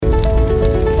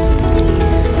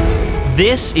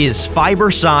This is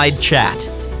Fiberside Chat,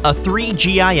 a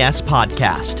 3GIS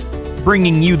podcast,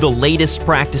 bringing you the latest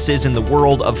practices in the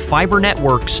world of fiber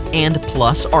networks and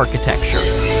plus architecture.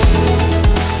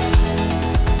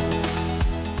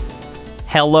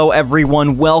 Hello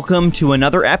everyone, welcome to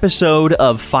another episode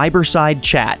of Fiberside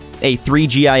Chat, a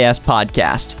 3GIS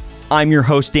podcast. I'm your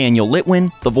host, Daniel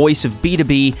Litwin, the voice of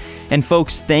B2B, and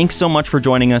folks, thanks so much for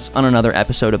joining us on another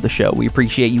episode of the show. We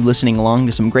appreciate you listening along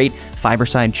to some great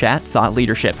Fiberside Chat thought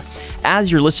leadership.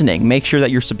 As you're listening, make sure that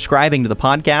you're subscribing to the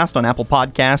podcast on Apple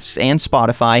Podcasts and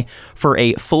Spotify for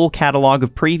a full catalog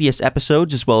of previous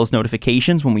episodes, as well as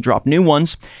notifications when we drop new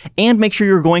ones. And make sure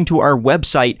you're going to our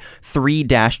website,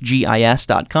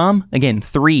 3-gis.com. Again,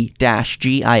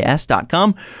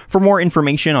 3-gis.com for more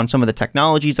information on some of the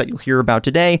technologies that you'll hear about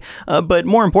today, but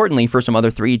more importantly, for some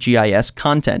other 3GIS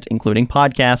content, including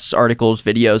podcasts, articles,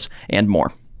 videos, and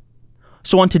more.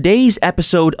 So on today's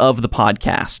episode of the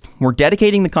podcast, we're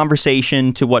dedicating the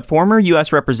conversation to what former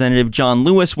U.S. Representative John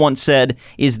Lewis once said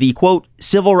is the, quote,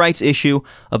 civil rights issue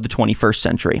of the 21st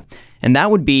century. And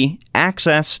that would be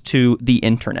access to the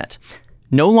internet.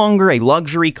 No longer a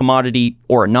luxury commodity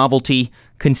or a novelty,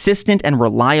 consistent and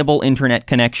reliable internet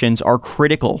connections are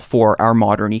critical for our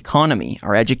modern economy,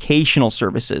 our educational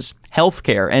services,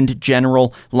 healthcare, and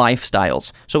general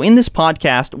lifestyles. So in this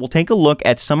podcast, we'll take a look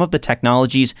at some of the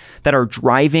technologies that are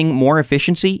driving more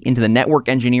efficiency into the network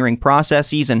engineering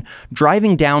processes and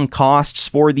driving down costs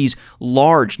for these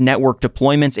large network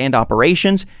deployments and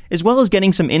operations, as well as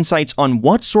getting some insights on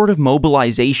what sort of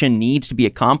mobilization needs to be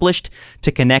accomplished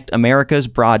to connect America's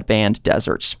broadband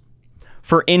deserts.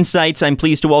 For insights, I'm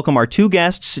pleased to welcome our two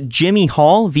guests, Jimmy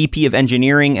Hall, VP of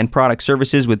Engineering and Product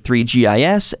Services with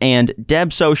 3GIS, and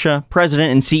Deb Sosha,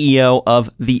 President and CEO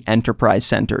of the Enterprise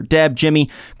Center. Deb, Jimmy,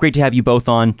 great to have you both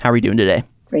on. How are you doing today?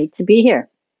 Great to be here.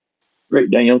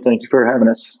 Great, Daniel. Thank you for having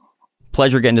us.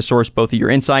 Pleasure getting to source both of your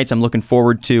insights. I'm looking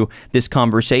forward to this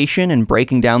conversation and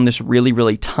breaking down this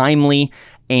really timely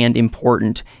and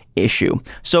important issue.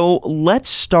 So let's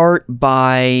start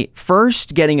by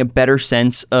first getting a better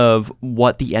sense of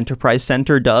what the Enterprise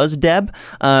Center does, Deb,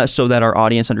 so that our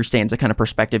audience understands the kind of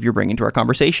perspective you're bringing to our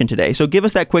conversation today. So give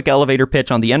us that quick elevator pitch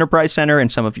on the Enterprise Center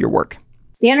and some of your work.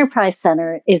 The Enterprise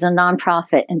Center is a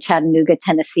nonprofit in Chattanooga,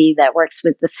 Tennessee that works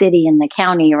with the city and the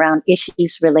county around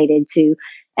issues related to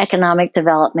economic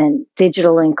development,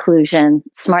 digital inclusion,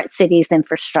 smart cities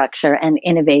infrastructure, and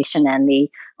innovation and the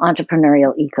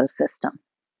entrepreneurial ecosystem.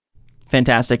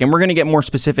 Fantastic. And we're going to get more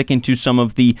specific into some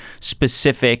of the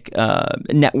specific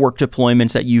network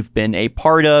deployments that you've been a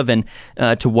part of and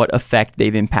to what effect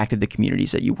they've impacted the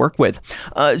communities that you work with.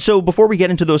 So before we get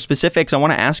into those specifics, I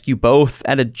want to ask you both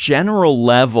at a general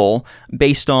level,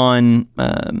 based on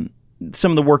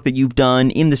some of the work that you've done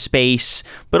in the space,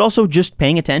 but also just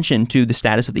paying attention to the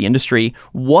status of the industry.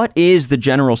 What is the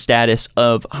general status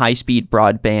of high-speed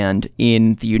broadband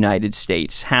in the United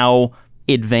States? How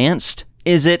advanced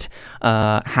is it?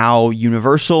 How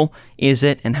universal is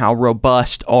it? And how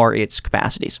robust are its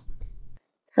capacities?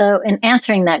 So in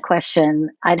answering that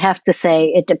question, I'd have to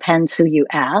say it depends who you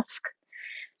ask.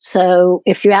 So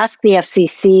if you ask the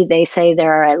FCC, they say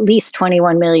there are at least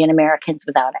 21 million Americans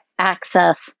without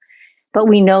access, but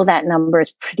we know that number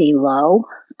is pretty low.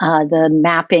 The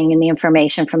mapping and the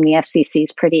information from the FCC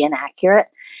is pretty inaccurate.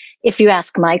 If you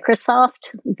ask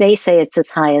Microsoft, they say it's as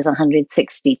high as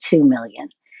 162 million.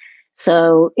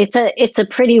 So it's a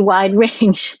pretty wide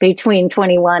range between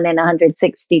 21 and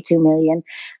 162 million.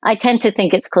 I tend to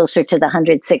think it's closer to the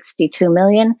 162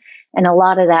 million. And a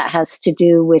lot of that has to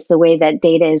do with the way that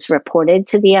data is reported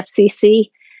to the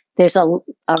FCC. There's a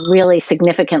really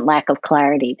significant lack of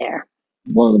clarity there.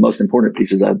 One of the most important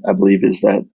pieces, I believe, is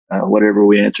that whatever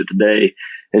we answer today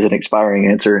is an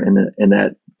expiring answer, and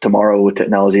that tomorrow, with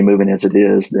technology moving as it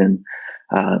is, then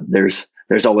there's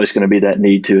always going to be that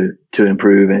need to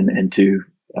improve and to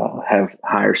have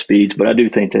higher speeds. But I do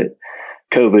think that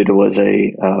COVID was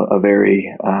a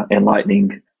very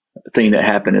enlightening thing that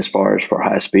happened as far as for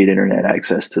high speed internet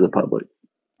access to the public.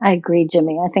 I agree,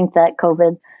 Jimmy. I think that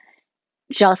COVID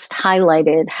just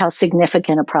highlighted how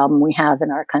significant a problem we have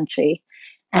in our country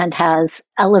and has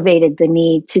elevated the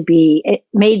need it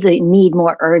made the need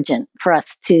more urgent for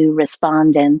us to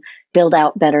respond and build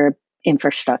out better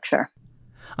infrastructure.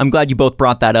 I'm glad you both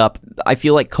brought that up. I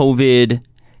feel like COVID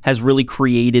has really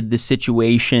created the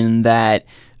situation that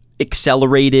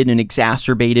accelerated and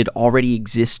exacerbated already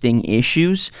existing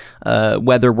issues,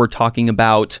 whether we're talking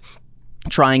about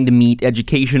trying to meet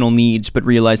educational needs, but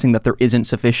realizing that there isn't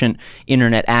sufficient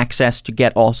internet access to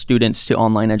get all students to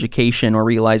online education, or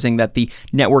realizing that the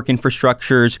network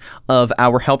infrastructures of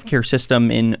our healthcare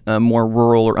system in more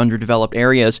rural or underdeveloped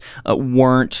areas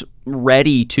weren't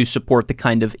ready to support the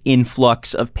kind of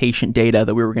influx of patient data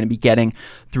that we were going to be getting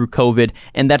through COVID.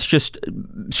 And that's just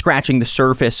scratching the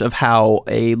surface of how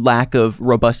a lack of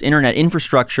robust internet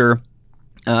infrastructure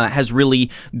has really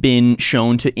been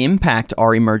shown to impact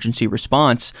our emergency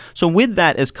response. So with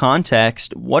that as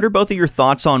context, what are both of your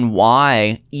thoughts on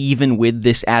why, even with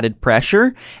this added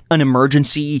pressure, an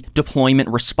emergency deployment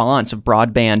response of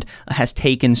broadband has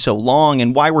taken so long,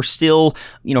 and why we're still,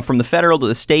 from the federal to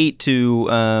the state to,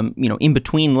 in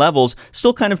between levels,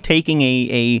 still kind of taking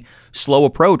a slow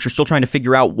approach, or still trying to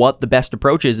figure out what the best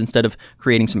approach is instead of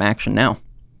creating some action now?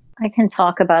 I can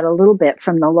talk about a little bit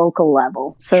from the local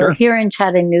level. So Sure. Here in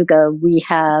Chattanooga, we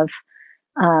have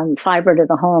fiber to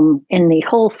the home in the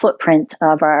whole footprint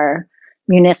of our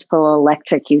municipal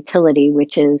electric utility,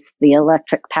 which is the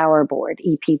Electric Power Board,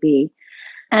 EPB.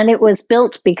 And it was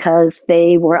built because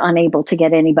they were unable to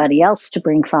get anybody else to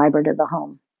bring fiber to the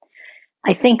home.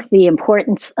 I think the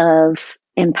importance of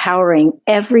empowering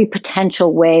every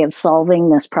potential way of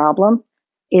solving this problem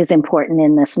is important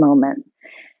in this moment.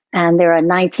 And there are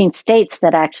 19 states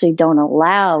that actually don't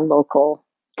allow local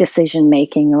decision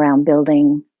making around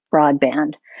building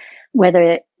broadband,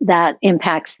 whether that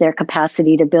impacts their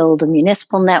capacity to build a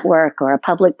municipal network or a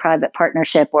public-private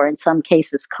partnership, or in some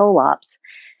cases co-ops.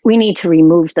 We need to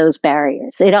remove those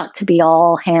barriers. It ought to be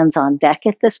all hands on deck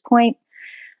at this point.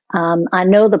 I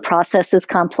know the process is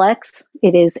complex.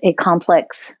 It is a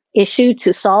complex issue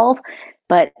to solve.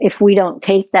 But if we don't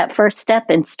take that first step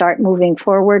and start moving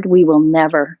forward, we will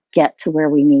never get to where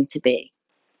we need to be.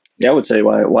 Yeah, I would say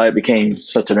why it became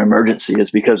such an emergency is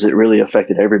because it really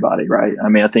affected everybody, right? I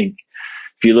mean, I think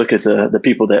if you look at the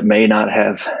people that may not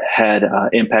have had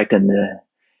impact in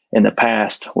the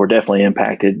past, were definitely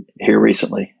impacted here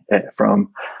recently, from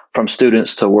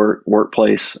students to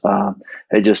workplace.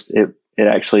 It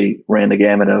actually ran the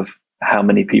gamut of how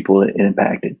many people it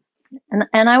impacted.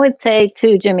 And I would say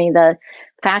too, Jimmy, the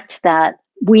fact that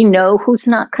we know who's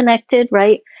not connected,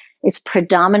 right? It's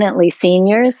predominantly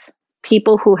seniors,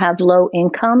 people who have low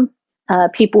income,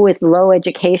 people with low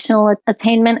educational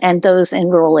attainment, and those in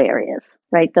rural areas,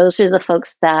 right? Those are the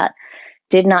folks that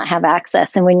did not have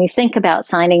access. And when you think about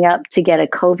signing up to get a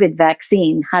COVID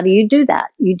vaccine, how do you do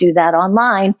that? You do that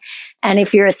online. And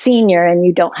if you're a senior and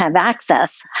you don't have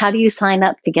access, how do you sign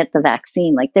up to get the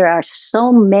vaccine? Like, there are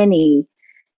so many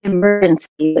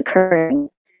emergencies occurring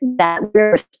that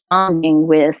we're responding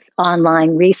with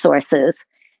online resources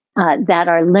that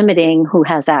are limiting who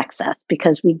has access,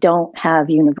 because we don't have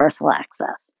universal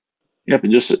access. Yep,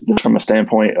 and just from a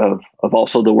standpoint of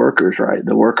also the workers, right?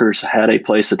 The workers had a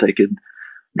place that they could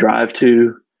drive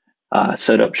to,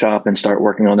 set up shop, and start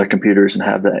working on their computers and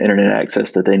have the internet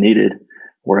access that they needed.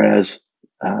 Whereas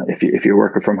if you're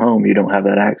working from home, you don't have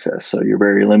that access, so you're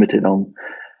very limited on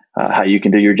how you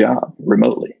can do your job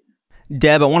remotely.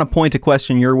 Deb, I want to point a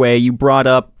question your way. You brought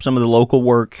up some of the local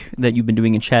work that you've been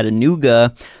doing in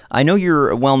Chattanooga. I know you're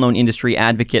a well-known industry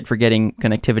advocate for getting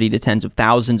connectivity to tens of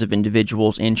thousands of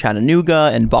individuals in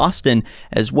Chattanooga and Boston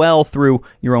as well, through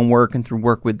your own work and through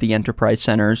work with the enterprise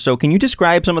centers. So can you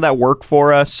describe some of that work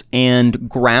for us and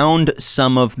ground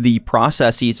some of the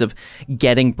processes of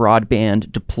getting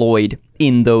broadband deployed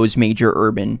in those major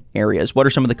urban areas? What are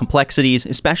some of the complexities,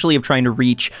 especially of trying to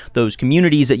reach those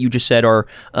communities that you just said are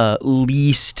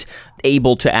least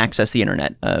able to access the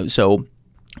internet? So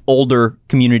older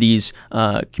communities,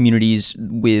 communities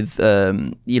with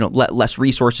less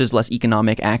resources, less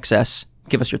economic access.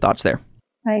 Give us your thoughts there.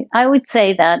 Right. I would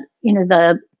say that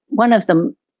one of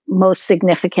the most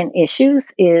significant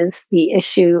issues is the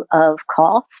issue of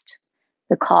cost.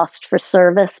 The cost for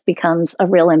service becomes a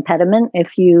real impediment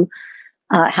if you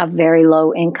have very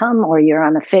low income or you're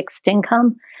on a fixed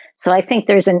income. So I think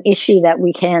there's an issue that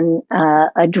we can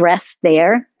address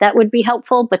there that would be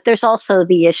helpful. But there's also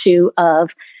the issue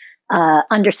of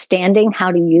understanding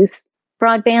how to use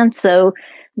broadband. So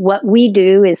what we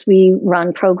do is we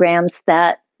run programs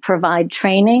that provide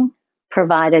training,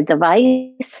 provide a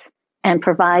device, and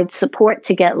provide support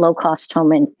to get low-cost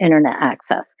home internet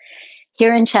access.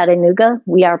 Here in Chattanooga,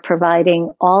 we are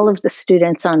providing all of the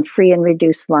students on free and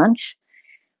reduced lunch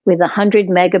with 100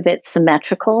 megabits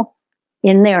symmetrical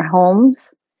in their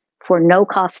homes for no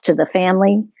cost to the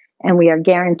family, and we are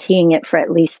guaranteeing it for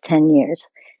at least 10 years.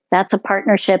 That's a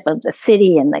partnership of the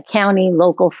city and the county,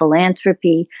 local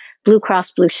philanthropy, Blue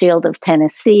Cross Blue Shield of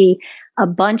Tennessee. A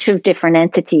bunch of different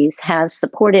entities have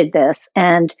supported this,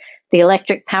 and the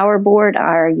Electric Power Board,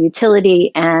 our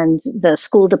utility, and the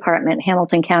school department,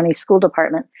 Hamilton County School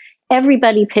Department,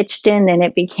 everybody pitched in, and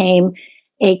it became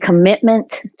a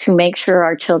commitment to make sure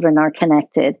our children are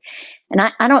connected. And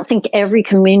I don't think every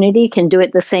community can do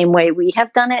it the same way we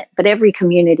have done it, but every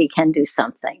community can do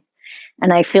something.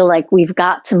 And I feel like we've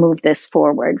got to move this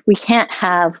forward. We can't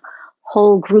have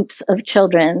whole groups of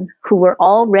children who were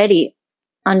already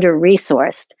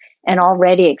under-resourced and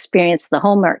already experienced the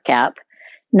homework gap,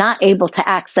 not able to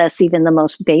access even the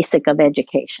most basic of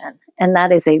education. And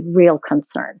that is a real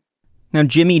concern. Now,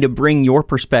 Jimmy, to bring your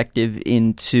perspective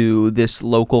into this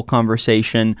local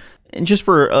conversation, and just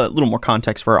for a little more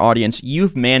context for our audience,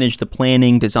 you've managed the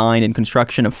planning, design, and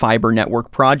construction of fiber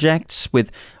network projects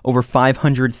with over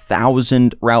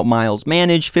 500,000 route miles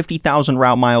managed, 50,000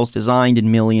 route miles designed, and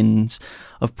millions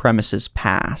of premises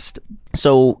passed.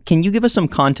 So can you give us some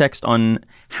context on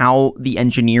how the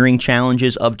engineering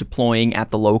challenges of deploying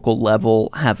at the local level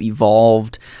have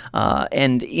evolved?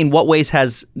 And in what ways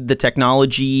has the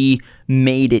technology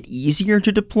made it easier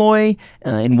to deploy?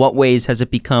 In what ways has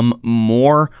it become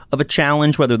more of a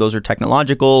challenge, whether those are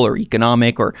technological or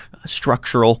economic or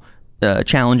structural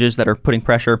challenges that are putting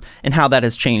pressure, and how that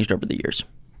has changed over the years?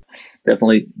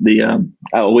 Definitely.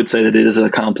 I would say that it is a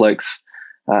complex.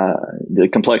 The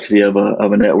complexity of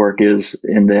a network is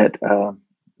in that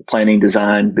planning,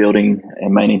 design, building,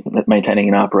 and maintaining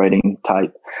and operating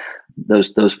type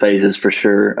those phases for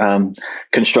sure.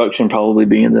 Construction probably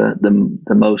being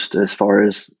the most as far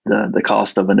as the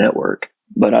cost of a network.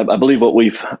 But I believe what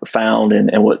we've found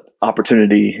and what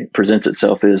opportunity presents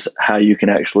itself is how you can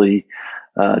actually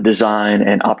design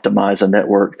and optimize a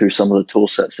network through some of the tool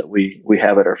sets that we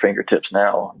have at our fingertips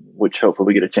now, which hopefully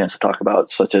we get a chance to talk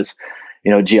about, such as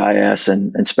GIS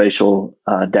and spatial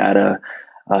data,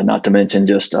 not to mention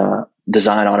just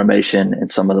design automation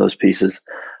and some of those pieces.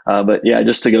 But yeah,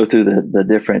 just to go through the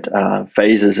different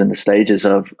phases and the stages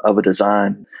of a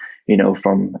design,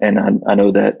 and I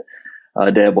know that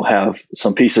Deb will have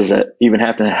some pieces that even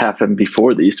have to happen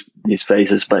before these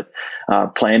phases, but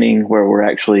planning, where we're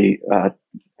actually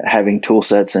having tool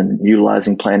sets and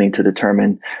utilizing planning to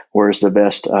determine where's the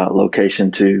best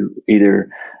location to either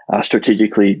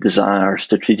strategically design or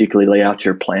strategically lay out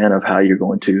your plan of how you're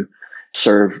going to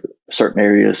serve certain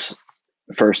areas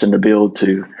first in the build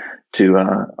to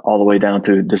all the way down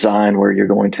to design, where you're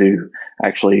going to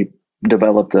actually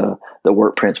develop the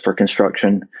work prints for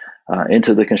construction,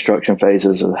 into the construction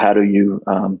phases of how do you,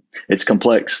 it's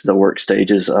complex, the work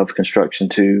stages of construction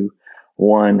to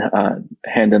one,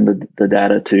 hand them the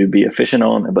data to be efficient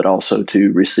on, but also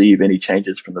to receive any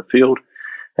changes from the field.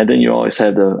 And then you always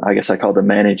have I guess I call the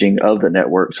managing of the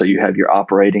network. So you have your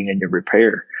operating and your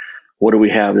repair. What do we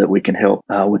have that we can help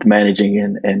with managing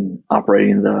and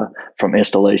operating from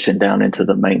installation down into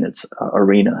the maintenance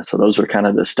arena? So those are kind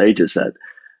of the stages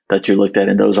that you looked at,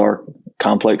 and those are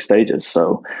complex stages.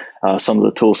 So some of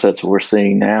the tool sets we're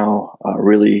seeing now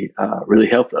really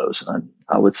help those. And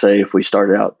I would say if we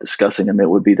started out discussing them, it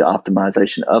would be the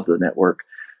optimization of the network,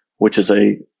 which is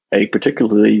a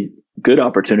particularly good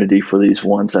opportunity for these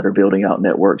ones that are building out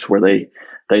networks where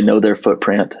they know their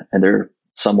footprint and they're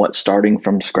somewhat starting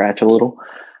from scratch a little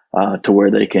to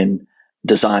where they can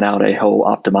design out a whole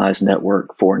optimized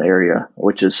network for an area,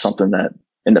 which is something that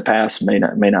in the past may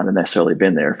not have necessarily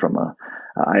been there from a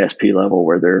ISP level,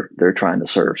 where they're trying to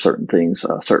serve certain things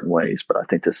certain ways. But I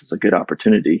think this is a good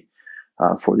opportunity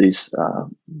for these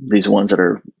ones that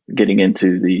are getting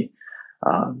into the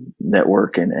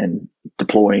network and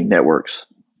deploying networks.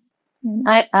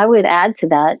 I would add to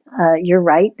that. You're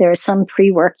right. There's some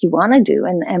pre-work you want to do.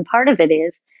 And part of it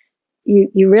is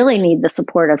you really need the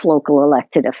support of local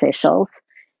elected officials.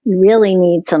 You really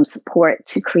need some support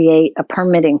to create a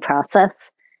permitting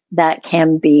process that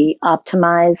can be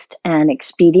optimized and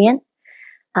expedient.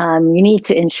 You need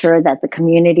to ensure that the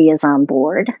community is on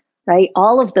board, right?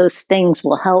 All of those things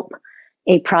will help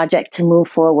a project to move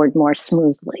forward more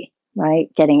smoothly, right?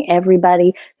 Getting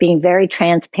everybody, being very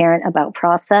transparent about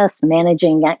process,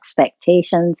 managing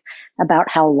expectations about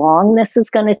how long this is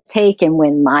going to take and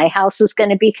when my house is going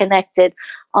to be connected.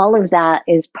 All of that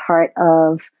is part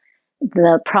of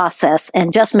the process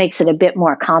and just makes it a bit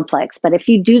more complex. But if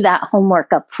you do that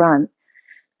homework up front,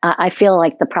 I feel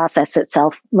like the process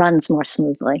itself runs more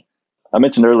smoothly. I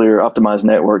mentioned earlier optimized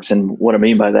networks, and what I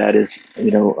mean by that is,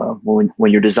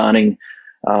 when you're designing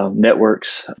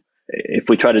networks, if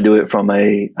we try to do it from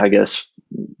I guess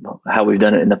how we've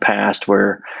done it in the past,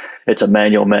 where it's a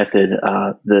manual method,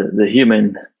 the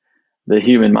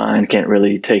human mind can't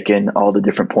really take in all the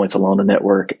different points along the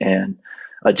network and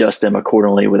adjust them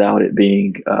accordingly without it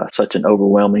being such an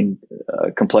overwhelming,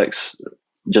 complex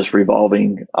just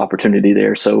revolving opportunity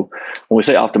there. So when we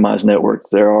say optimized networks,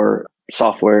 there are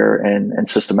software and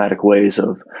systematic ways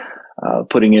of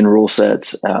putting in rule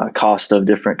sets, cost of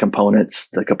different components,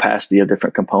 the capacity of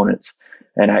different components,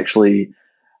 and actually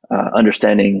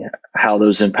understanding how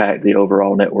those impact the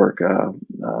overall network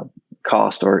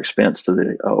cost or expense to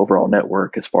the overall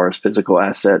network as far as physical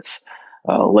assets,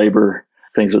 labor,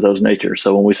 things of those nature.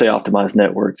 So when we say optimized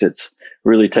networks, it's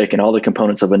really taking all the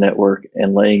components of a network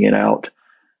and laying it out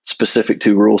specific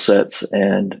to rule sets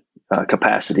and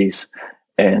capacities,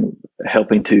 and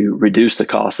helping to reduce the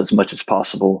cost as much as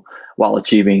possible while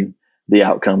achieving the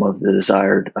outcome of the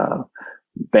desired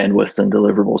bandwidths and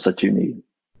deliverables that you need.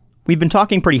 We've been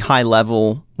talking pretty high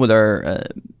level with our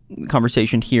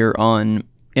conversation here on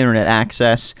internet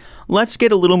access. Let's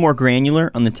get a little more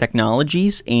granular on the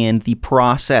technologies and the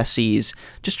processes,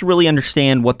 just to really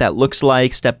understand what that looks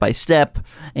like step by step,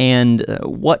 and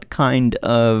what kind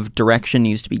of direction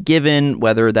needs to be given,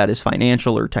 whether that is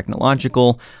financial or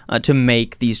technological, to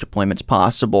make these deployments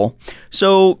possible.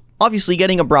 So obviously,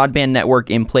 getting a broadband network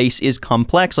in place is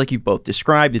complex, like you've both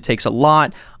described. It takes a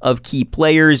lot of key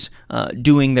players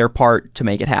doing their part to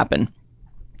make it happen.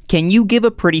 Can you give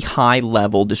a pretty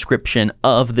high-level description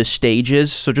of the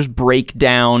stages? So just break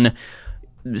down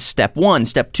step 1,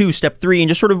 step 2, step 3, and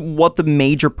just sort of what the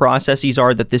major processes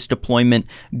are that this deployment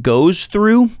goes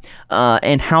through,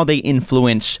 and how they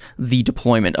influence the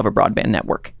deployment of a broadband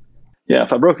network. Yeah,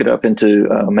 if I broke it up into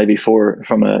maybe 4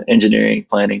 from an engineering,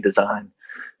 planning, design,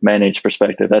 managed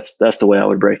perspective, that's the way I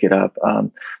would break it up.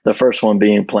 The first one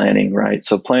being planning, right?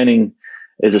 So planning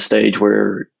is a stage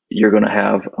where you're going to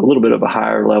have a little bit of a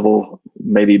higher level,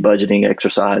 maybe budgeting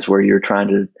exercise where you're trying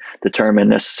to determine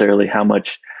necessarily how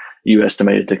much you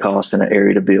estimate it to cost in an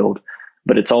area to build.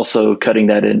 But it's also cutting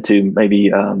that into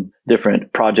maybe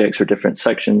different projects or different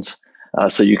sections,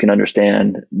 so you can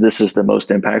understand this is the most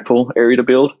impactful area to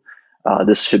build.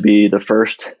 This should be the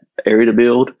first area to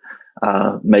build.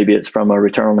 Maybe it's from a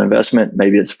return on investment.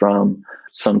 Maybe it's from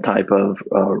some type of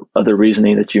other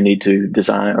reasoning that you need to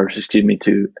design, or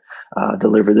to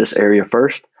deliver this area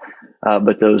first.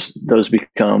 But those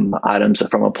become items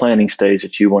from a planning stage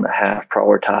that you want to have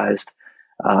prioritized,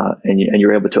 and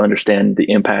you're able to understand the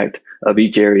impact of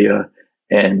each area,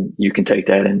 and you can take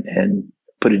that and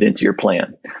put it into your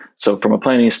plan. So from a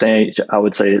planning stage, I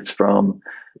would say it's from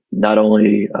not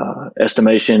only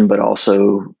estimation, but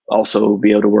also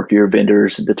be able to work with your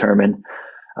vendors and determine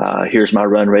here's my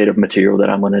run rate of material that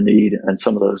I'm going to need, and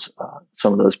some of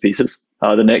those pieces.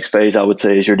 The next phase, I would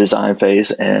say, is your design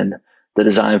phase, and the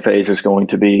design phase is going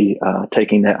to be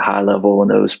taking that high level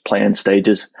and those plan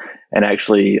stages and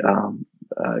actually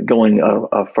going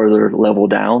a further level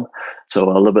down. So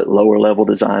a little bit lower level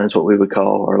design is what we would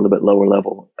call, or a little bit lower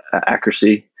level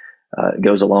accuracy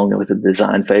goes along with the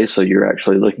design phase. So you're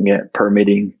actually looking at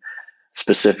permitting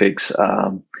specifics,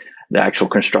 the actual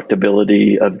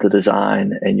constructability of the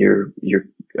design, and you're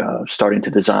starting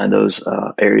to design those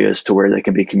areas to where they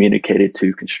can be communicated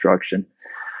to construction.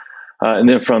 And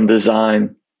then from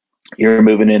design, you're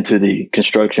moving into the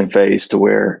construction phase, to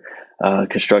where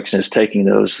construction is taking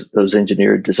those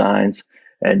engineered designs,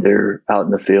 and they're out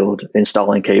in the field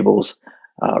installing cables,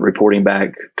 reporting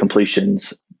back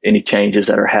completions, any changes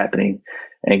that are happening,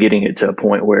 and getting it to a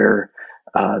point where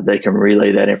they can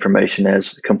relay that information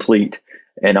as complete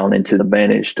and on into the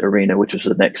managed arena, which is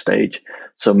the next stage.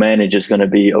 So manage is going to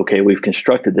be, okay, we've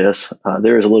constructed this.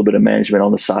 There is a little bit of management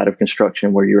on the side of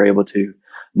construction where you're able to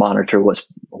monitor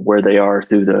where they are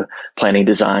through the planning,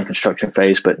 design, construction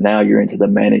phase. But now you're into the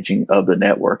managing of the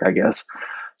network, I guess.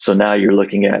 So now you're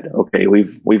looking at, okay,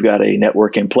 we've got a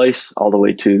network in place all the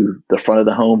way to the front of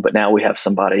the home, but now we have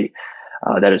somebody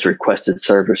that has requested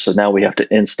service. So now we have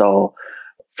to install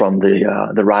from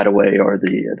the right of way or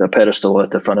the pedestal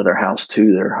at the front of their house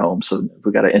to their home. So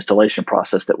we've got an installation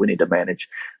process that we need to manage.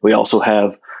 We also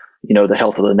have, the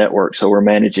health of the network. So we're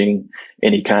managing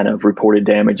any kind of reported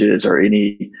damages or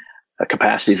any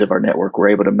capacities of our network. We're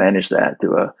able to manage that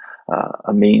through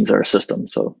a means or a system.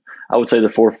 So I would say the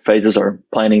 4 phases are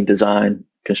planning, design,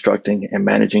 constructing, and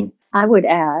managing. I would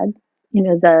add,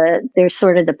 there's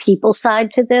sort of the people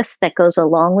side to this that goes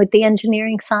along with the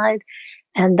engineering side.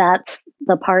 And that's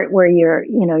the part where you're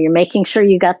making sure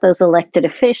you got those elected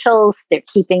officials. They're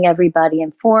keeping everybody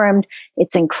informed.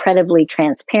 It's incredibly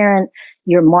transparent.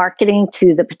 You're marketing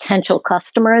to the potential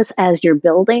customers as you're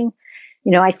building.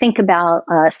 I think about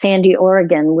Sandy,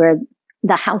 Oregon, where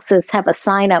the houses have a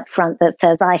sign up front that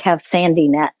says, "I have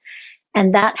SandyNet."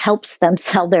 And that helps them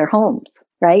sell their homes,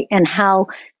 right? And how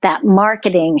that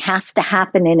marketing has to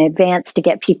happen in advance to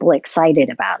get people excited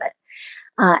about it.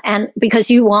 And because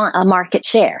you want a market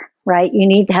share, right? You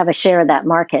need to have a share of that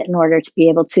market in order to be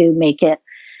able to make it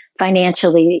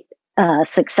financially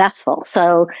successful.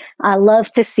 So I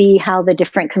love to see how the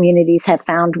different communities have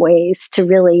found ways to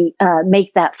really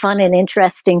make that fun and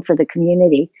interesting for the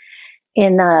community.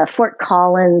 In Fort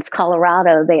Collins,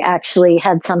 Colorado, they actually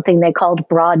had something they called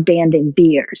broadband and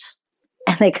beers.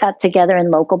 And they got together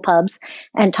in local pubs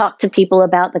and talked to people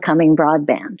about the coming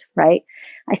broadband, right?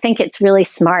 I think it's really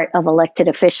smart of elected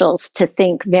officials to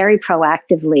think very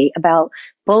proactively about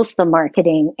both the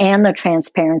marketing and the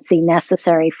transparency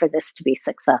necessary for this to be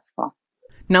successful.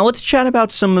 Now let's chat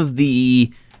about some of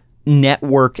the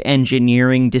network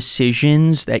engineering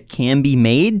decisions that can be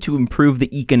made to improve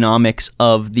the economics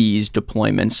of these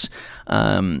deployments.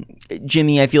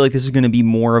 Jimmy, I feel like this is going to be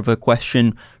more of a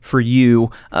question for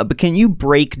you, but can you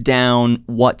break down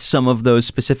what some of those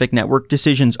specific network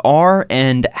decisions are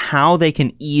and how they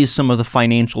can ease some of the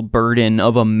financial burden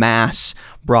of a mass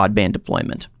broadband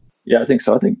deployment? Yeah, I think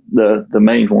so. I think the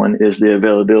main one is the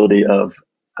availability of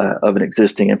an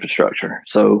existing infrastructure.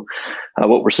 So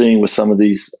what we're seeing with some of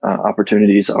these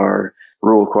opportunities are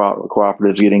rural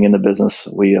cooperatives getting into business.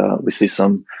 We see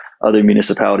some other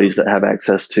municipalities that have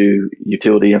access to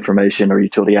utility information or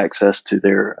utility access to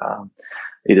their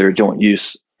either joint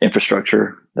use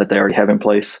infrastructure that they already have in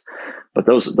place. But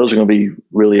those are going to be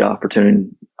really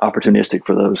opportunistic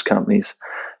for those companies.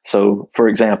 So, for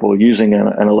example, using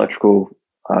an electrical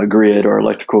grid or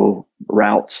electrical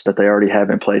routes that they already have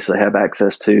in place, they have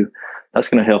access to, that's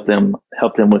going to help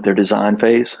them with their design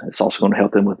phase. It's also going to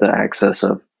help them with the access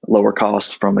of lower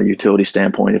costs from a utility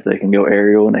standpoint if they can go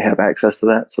aerial and they have access to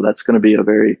that. So that's going to be a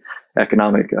very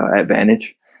economic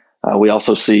advantage. We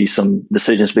also see some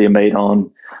decisions being made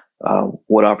on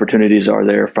what opportunities are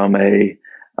there from a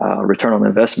return on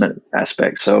investment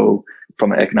aspect. So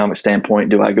from an economic standpoint,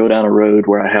 do I go down a road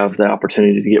where I have the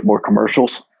opportunity to get more commercial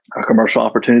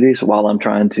opportunities while I'm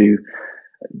trying to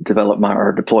develop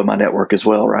or deploy my network as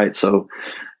well, right? So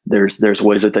there's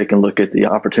ways that they can look at the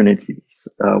opportunities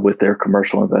with their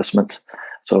commercial investments.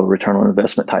 So return on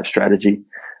investment type strategy.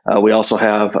 We also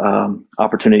have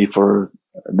opportunity for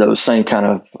those same kind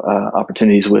of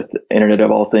opportunities with Internet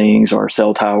of All Things or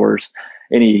cell towers,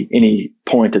 any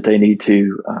point that they need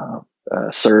to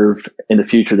serve in the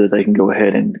future that they can go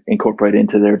ahead and incorporate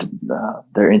into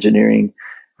their engineering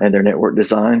and their network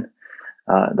design.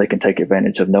 They can take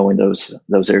advantage of knowing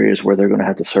those areas where they're going to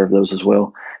have to serve those as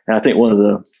well. And I think one of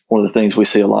the things we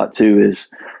see a lot too is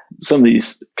some of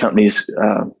these companies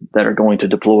that are going to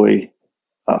deploy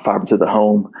fiber to the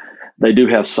home, they do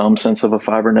have some sense of a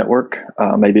fiber network.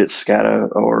 Maybe it's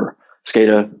SCADA or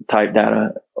SCADA type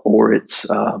data, or it's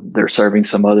they're serving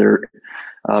some other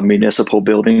municipal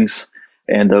buildings,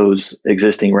 and those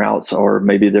existing routes, or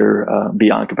maybe they're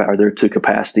beyond capacity, they're to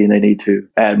capacity, and they need to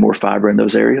add more fiber in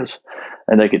those areas.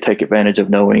 And they could take advantage of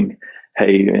knowing,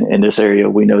 hey, in this area,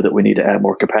 we know that we need to add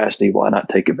more capacity. Why not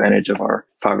take advantage of our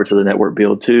fiber to the network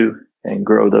build too, and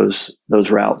grow those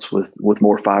routes with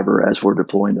more fiber as we're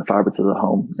deploying the fiber to the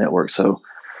home network. So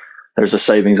there's a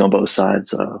savings on both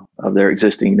sides of their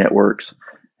existing networks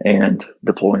and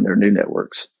deploying their new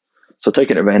networks. So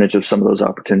taking advantage of some of those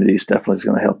opportunities definitely is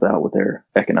going to help out with their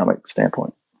economic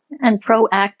standpoint. And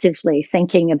proactively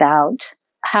thinking about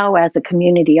how, as a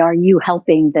community, are you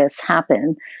helping this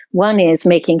happen? One is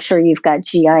making sure you've got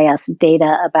GIS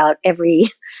data about every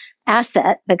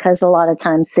asset, because a lot of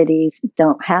times cities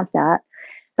don't have that.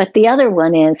 But the other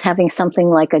one is having something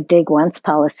like a dig once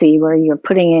policy where you're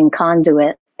putting in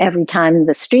conduit every time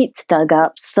the street's dug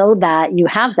up so that you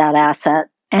have that asset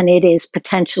and it is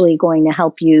potentially going to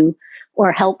help you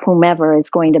or help whomever is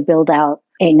going to build out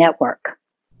a network.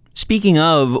 Speaking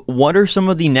of, what are some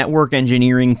of the network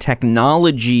engineering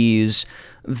technologies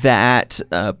that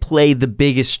play the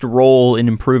biggest role in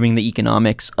improving the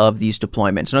economics of these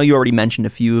deployments? I know you already mentioned a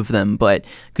few of them, but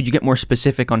could you get more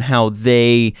specific on how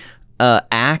they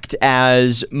act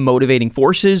as motivating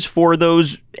forces for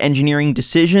those engineering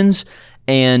decisions,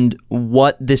 and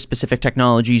what the specific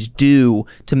technologies do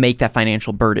to make that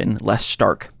financial burden less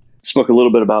stark? Spoke a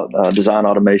little bit about design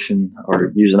automation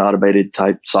or using automated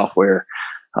type software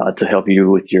to help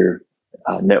you with your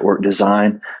network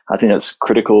design. I think that's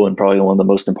critical and probably one of the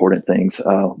most important things,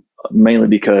 mainly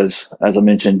because, as I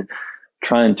mentioned,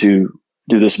 trying to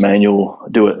do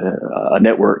an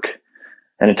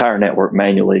entire network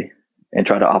manually and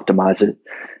try to optimize it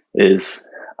is,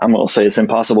 I'm going to say it's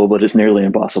impossible, but it's nearly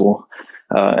impossible.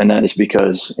 And that is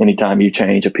because anytime you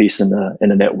change a piece in the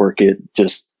network,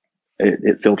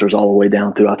 it filters all the way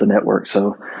down throughout the network.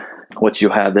 So what you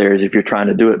have there is, if you're trying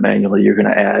to do it manually, you're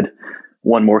going to add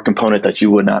one more component that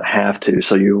you would not have to.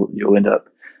 So you'll end up,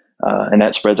 and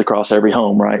that spreads across every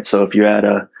home, right? So if you add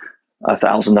a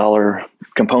 $1,000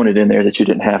 component in there that you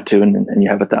didn't have to, and you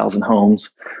have 1,000 homes,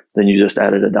 then you just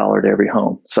added $1 to every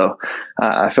home. So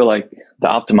I feel like the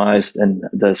optimized and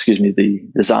the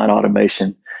design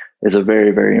automation is a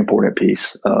very, very important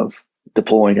piece of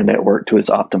deploying a network to its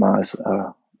optimized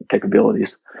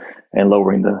capabilities and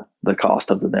lowering the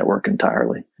cost of the network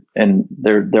entirely. And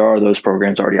there are those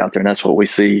programs already out there, and that's what we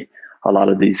see a lot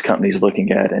of these companies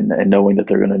looking at and knowing that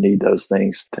they're going to need those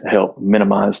things to help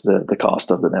minimize the cost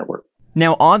of the network.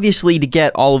 Now, obviously, to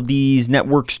get all of these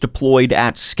networks deployed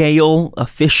at scale,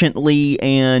 efficiently,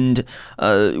 and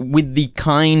with the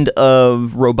kind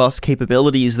of robust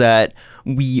capabilities that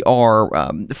we are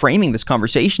framing this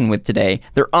conversation with today,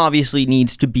 there obviously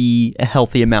needs to be a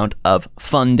healthy amount of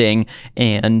funding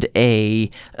and a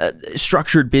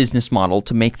structured business model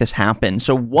to make this happen.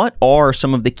 So what are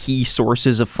some of the key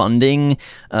sources of funding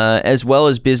as well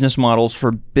as business models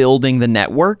for building the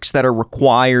networks that are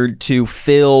required to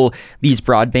fill these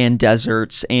broadband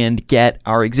deserts and get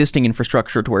our existing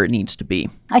infrastructure to where it needs to be?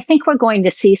 I think we're going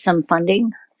to see some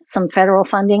funding, some federal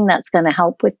funding that's going to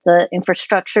help with the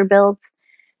infrastructure builds.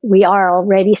 We are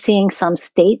already seeing some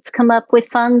states come up with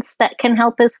funds that can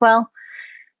help as well.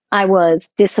 I was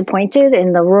disappointed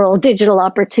in the Rural Digital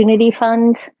Opportunity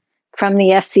Fund from the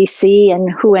FCC and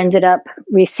who ended up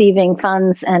receiving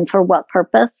funds and for what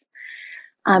purpose.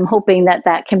 I'm hoping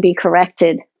that can be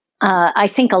corrected. I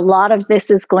think a lot of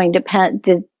this is going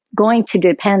to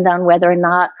depend on whether or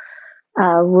not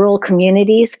rural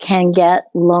communities can get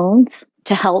loans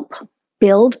to help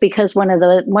build, because one of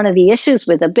the issues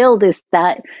with a build is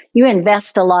that you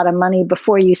invest a lot of money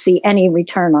before you see any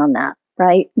return on that,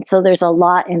 right? So there's a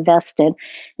lot invested.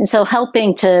 And so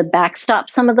helping to backstop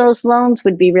some of those loans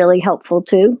would be really helpful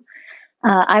too.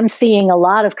 I'm seeing a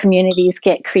lot of communities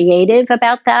get creative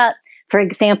about that. For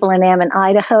example, in Ammon,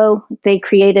 Idaho, they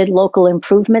created local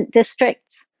improvement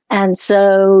districts. And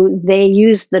so they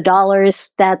used the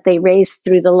dollars that they raised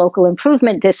through the local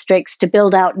improvement districts to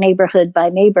build out neighborhood by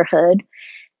neighborhood.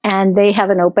 And they have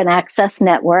an open access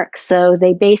network. So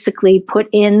they basically put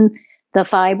in the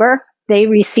fiber. They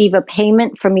receive a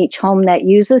payment from each home that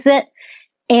uses it.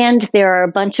 And there are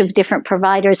a bunch of different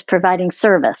providers providing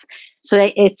service.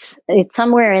 So it's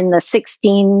somewhere in the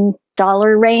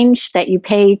 $16 range that you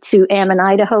pay to Ammon,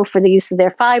 Idaho for the use of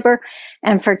their fiber.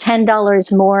 And for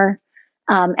 $10 more,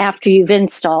 after you've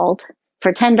installed,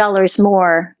 for $10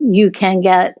 more, you can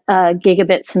get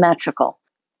gigabit symmetrical.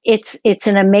 It's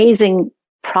an amazing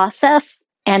process,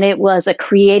 and it was a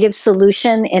creative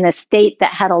solution in a state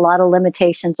that had a lot of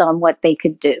limitations on what they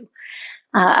could do.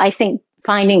 I think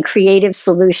finding creative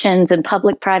solutions and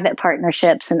public-private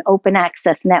partnerships and open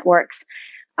access networks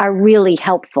are really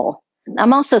helpful.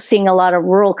 I'm also seeing a lot of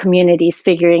rural communities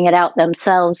figuring it out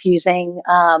themselves using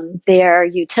their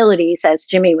utilities, as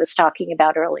Jimmy was talking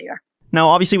about earlier. Now,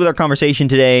 obviously, with our conversation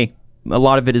today, a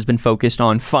lot of it has been focused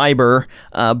on fiber,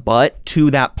 but to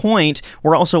that point,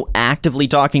 we're also actively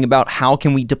talking about how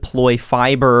can we deploy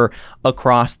fiber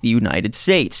across the United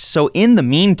States. So in the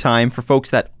meantime, for folks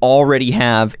that already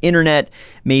have internet,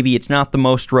 maybe it's not the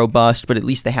most robust, but at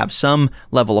least they have some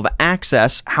level of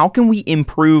access, how can we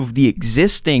improve the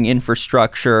existing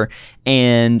infrastructure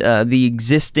and the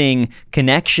existing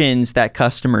connections that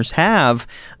customers have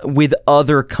with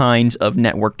other kinds of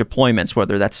network deployments,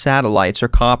 whether that's satellites or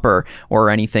copper or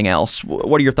anything else?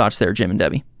 What are your thoughts there, Jim and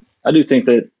Debbie? I do think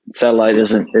that satellite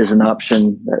is an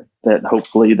option, that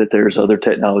hopefully that there's other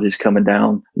technologies coming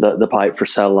down the pipe for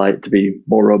satellite to be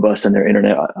more robust in their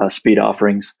internet speed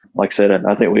offerings. Like I said,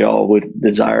 I think we all would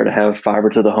desire to have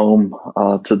fiber to the home,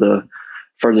 to the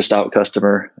furthest out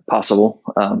customer possible.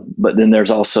 But then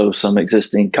there's also some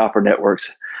existing copper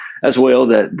networks as well,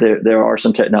 that there are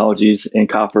some technologies in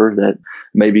copper that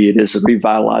maybe it is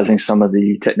revitalizing some of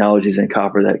the technologies in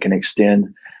copper that can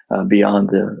extend beyond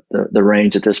the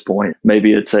range at this point.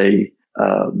 Maybe it's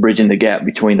bridging the gap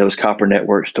between those copper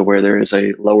networks to where there is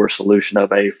a lower solution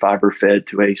of a fiber fed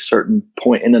to a certain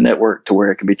point in the network to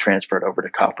where it can be transferred over to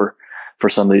copper for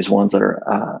some of these ones that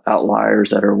are outliers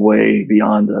that are way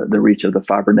beyond the reach of the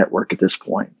fiber network at this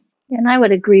point. And I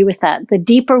would agree with that. The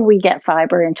deeper we get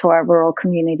fiber into our rural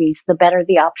communities, the better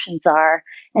the options are,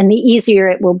 and the easier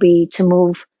it will be to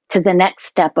move to the next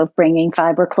step of bringing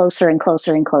fiber closer and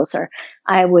closer and closer.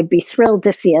 I would be thrilled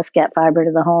to see us get fiber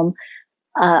to the home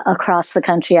across the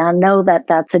country. I know that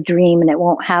that's a dream and it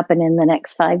won't happen in the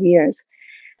next 5 years.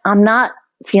 I'm not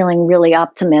feeling really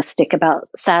optimistic about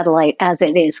satellite as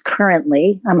it is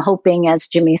currently. I'm hoping, as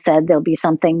Jimmy said, there'll be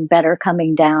something better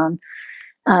coming down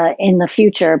in the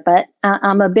future. But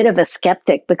I'm a bit of a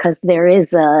skeptic because there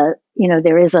is a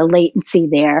latency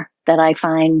there that I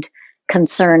find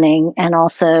concerning, and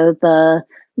also the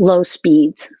low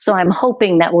speeds. So I'm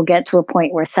hoping that we'll get to a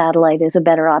point where satellite is a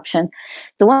better option.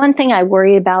 The one thing I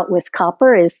worry about with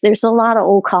copper is there's a lot of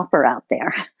old copper out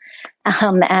there,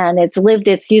 and it's lived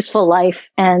its useful life.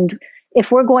 And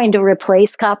if we're going to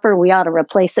replace copper, we ought to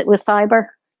replace it with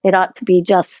fiber. It ought to be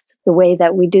just the way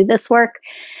that we do this work.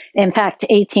 In fact,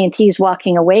 AT&T is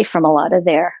walking away from a lot of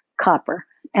their copper.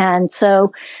 And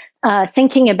so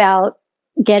thinking about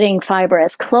getting fiber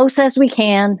as close as we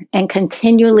can and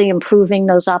continually improving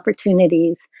those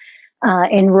opportunities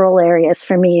in rural areas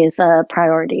for me is a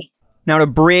priority. Now, to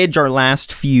bridge our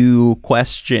last few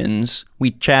questions,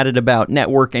 we chatted about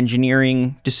network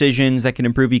engineering decisions that can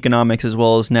improve economics, as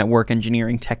well as network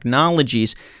engineering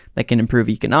technologies that can improve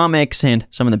economics and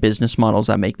some of the business models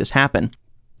that make this happen.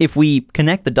 If we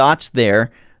connect the dots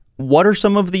there, what are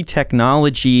some of the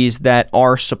technologies that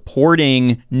are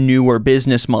supporting newer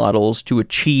business models to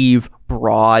achieve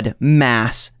broad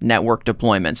mass network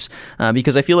deployments?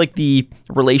 Because I feel like the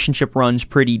relationship runs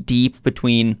pretty deep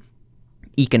between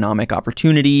economic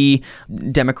opportunity,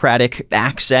 democratic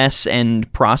access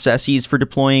and processes for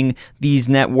deploying these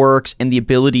networks, and the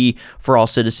ability for all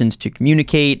citizens to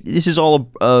communicate. This is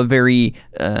all a very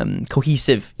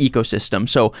cohesive ecosystem.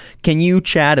 So can you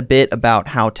chat a bit about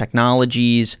how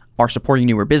technologies are supporting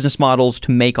newer business models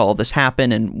to make all of this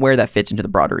happen and where that fits into the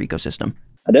broader ecosystem?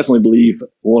 I definitely believe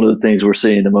one of the things we're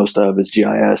seeing the most of is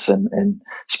GIS and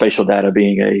spatial data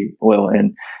being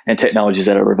and technologies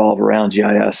that revolve around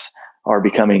GIS are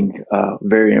becoming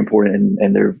very important,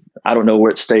 and they're, I don't know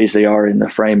what stage they are in the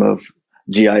frame of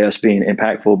GIS being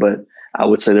impactful, but I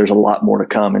would say there's a lot more to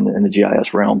come in the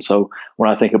GIS realm. So when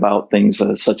I think about things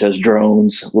such as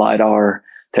drones, LiDAR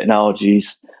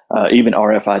technologies, even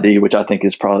RFID, which I think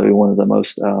is probably one of the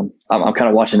most, I'm kind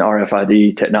of watching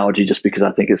RFID technology just because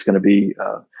I think it's going to be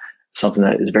something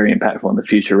that is very impactful in the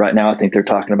future. Right now, I think they're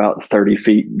talking about 30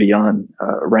 feet beyond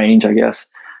range, I guess.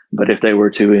 But if they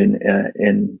were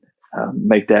to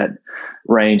make that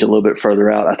range a little bit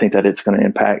further out, I think that it's going to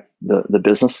impact the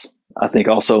business. I think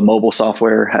also mobile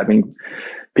software, having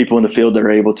people in the field that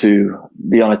are able to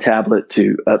be on a tablet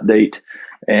to update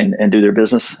and do their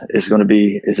business is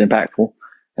impactful.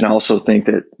 And I also think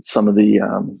that some of the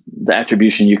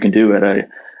attribution you can do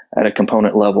at a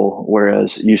component level,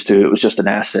 whereas used to it was just an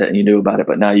asset and you knew about it,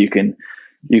 but now you can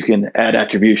add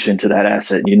attribution to that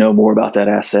asset and you know more about that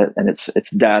asset, and it's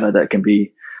data that can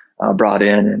be brought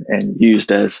in and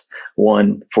used as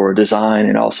one for design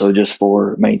and also just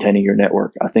for maintaining your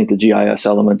network. I think the GIS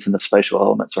elements and the spatial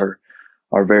elements are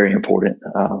very important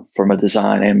from a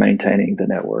design and maintaining the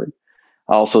network.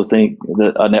 I also think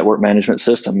that a network management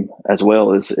system as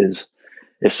well is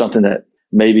something that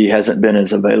maybe hasn't been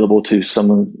as available to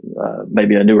someone,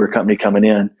 maybe a newer company coming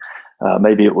in.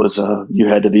 Maybe it was you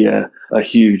had to be a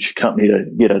huge company to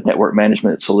get a network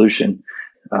management solution.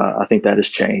 I think that has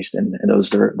changed, and those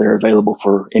they're available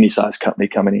for any size company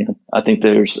coming in. I think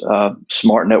there's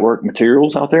smart network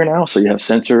materials out there now, so you have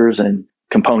sensors and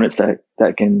components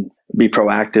that can be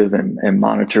proactive and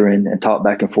monitor and talk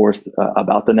back and forth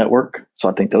about the network. So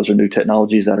I think those are new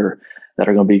technologies that are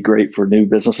going to be great for new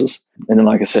businesses. And then,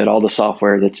 like I said, all the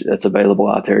software that's available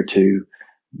out there to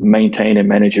maintain and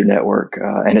manage your network,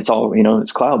 and it's all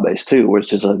it's cloud-based too,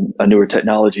 which is a newer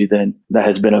technology than that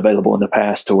has been available in the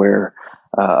past, to where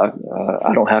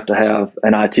I don't have to have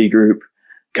an IT group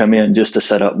come in just to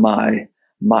set up my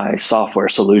software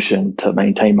solution to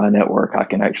maintain my network. I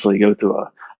can actually go through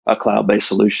a cloud-based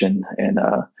solution, and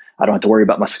I don't have to worry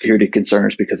about my security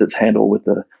concerns because it's handled with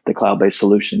the cloud-based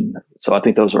solution. So I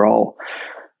think those are all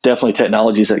definitely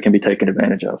technologies that can be taken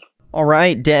advantage of. All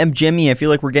right, Deb, Jimmy, I feel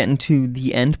like we're getting to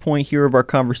the end point here of our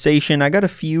conversation. I got a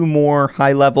few more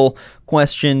high-level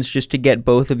questions just to get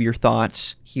both of your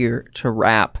thoughts here to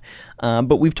wrap.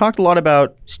 But we've talked a lot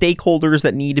about stakeholders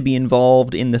that need to be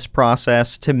involved in this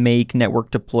process to make network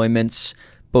deployments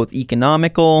both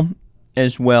economical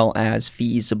as well as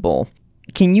feasible.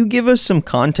 Can you give us some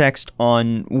context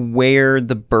on where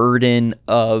the burden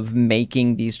of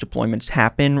making these deployments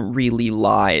happen really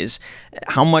lies?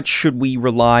 How much should we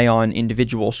rely on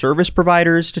individual service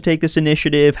providers to take this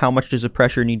initiative? How much does the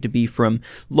pressure need to be from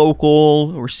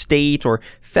local or state or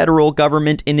federal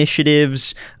government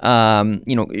initiatives?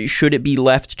 Should it be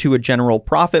left to a general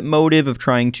profit motive of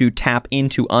trying to tap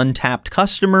into untapped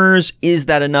customers? Is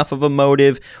that enough of a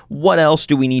motive? What else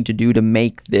do we need to do to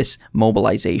make this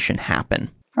mobilization happen?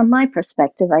 From my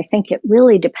perspective, I think it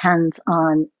really depends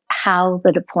on how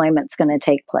the deployment's going to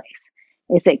take place.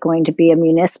 Is it going to be a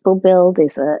municipal build?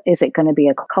 Is it going to be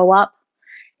a co-op?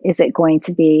 Is it going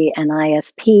to be an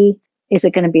ISP? Is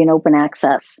it going to be an open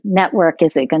access network?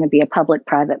 Is it going to be a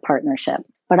public-private partnership?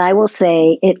 But I will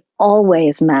say it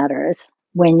always matters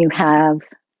when you have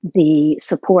the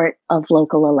support of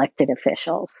local elected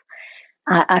officials.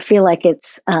 I feel like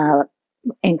it's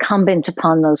incumbent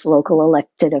upon those local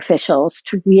elected officials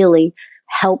to really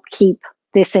help keep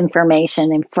this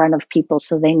information in front of people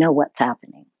so they know what's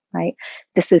happening, right?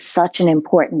 This is such an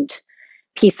important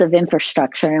piece of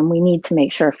infrastructure, and we need to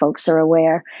make sure folks are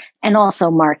aware, and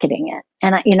also marketing it.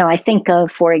 And, I think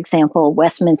of, for example,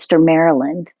 Westminster,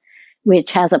 Maryland, which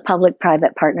has a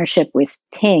public-private partnership with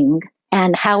Ting,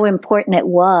 and how important it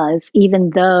was,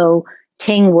 even though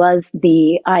Ting was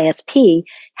the ISP,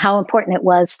 how important it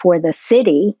was for the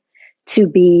city to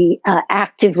be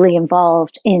actively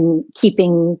involved in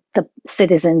keeping the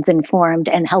citizens informed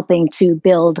and helping to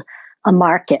build a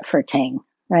market for Ting,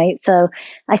 right? So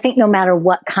I think no matter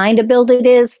what kind of build it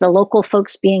is, the local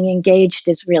folks being engaged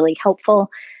is really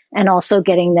helpful. And also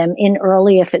getting them in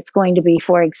early if it's going to be,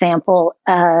 for example,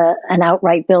 an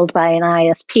outright build by an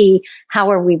ISP. How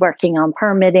are we working on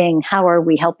permitting? How are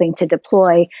we helping to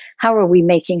deploy? How are we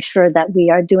making sure that we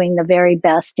are doing the very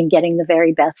best and getting the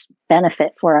very best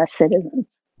benefit for our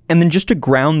citizens? And then just to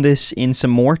ground this in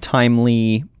some more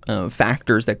timely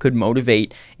factors that could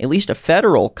motivate at least a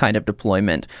federal kind of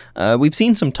deployment. We've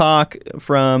seen some talk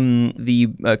from the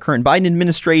current Biden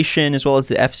administration as well as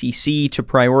the FCC to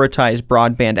prioritize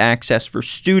broadband access for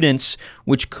students,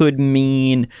 which could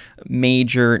mean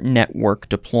major network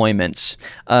deployments.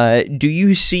 Do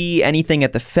you see anything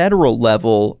at the federal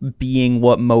level being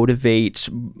what motivates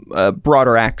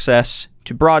broader access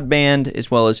to broadband, as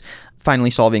well as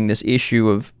finally solving this issue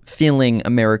of filling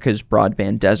America's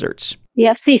broadband deserts? The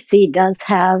FCC does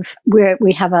have,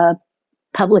 we have a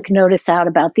public notice out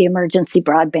about the emergency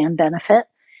broadband benefit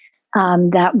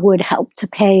that would help to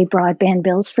pay broadband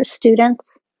bills for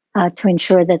students to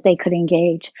ensure that they could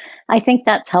engage. I think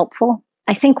that's helpful.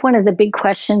 I think one of the big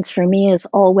questions for me is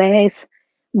always,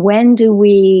 when do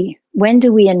we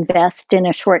invest in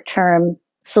a short-term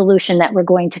solution that we're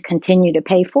going to continue to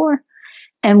pay for?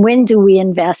 And when do we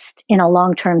invest in a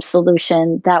long-term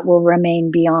solution that will remain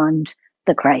beyond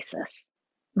the crisis,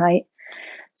 right?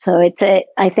 So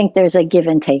I think there's a give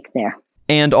and take there.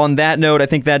 And on that note, I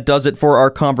think that does it for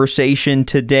our conversation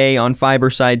today on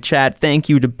Fiberside Chat. Thank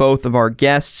you to both of our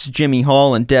guests, Jimmy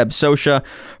Hall and Deb Sosha,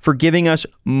 for giving us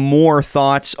more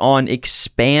thoughts on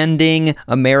expanding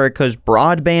America's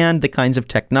broadband, the kinds of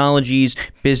technologies,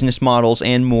 business models,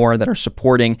 and more that are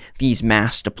supporting these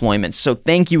mass deployments. So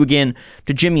thank you again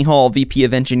to Jimmy Hall, VP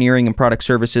of Engineering and Product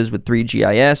Services with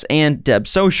 3GIS, and Deb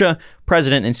Sosha,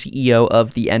 President and CEO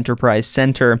of the Enterprise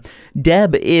Center.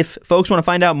 Deb, if folks want to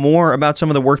find out more about some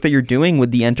of the work that you're doing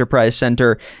with the Enterprise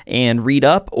Center and read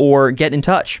up or get in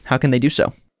touch, how can they do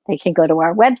so? They can go to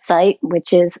our website,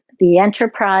 which is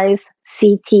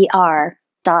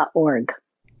theenterprisectr.org.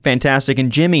 Fantastic.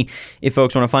 And Jimmy, if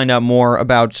folks want to find out more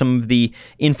about some of the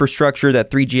infrastructure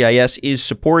that 3GIS is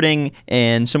supporting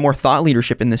and some more thought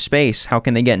leadership in this space, how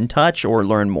can they get in touch or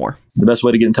learn more? The best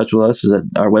way to get in touch with us is at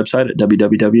our website at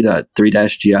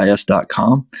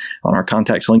www.3-gis.com. On our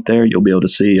contacts link there, you'll be able to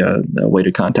see a way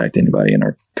to contact anybody in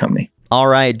our company. All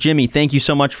right, Jimmy, thank you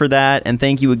so much for that. And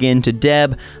thank you again to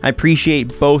Deb. I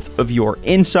appreciate both of your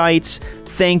insights.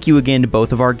 Thank you again to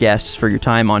both of our guests for your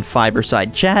time on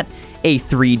Fiberside Chat, a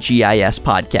 3GIS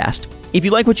podcast. If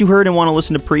you like what you heard and want to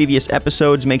listen to previous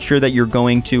episodes, make sure that you're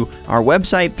going to our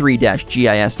website,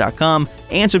 3-gis.com,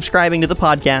 and subscribing to the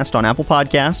podcast on Apple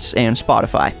Podcasts and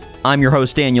Spotify. I'm your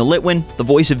host, Daniel Litwin, the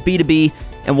voice of B2B,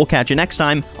 and we'll catch you next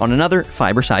time on another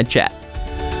Fiberside Chat.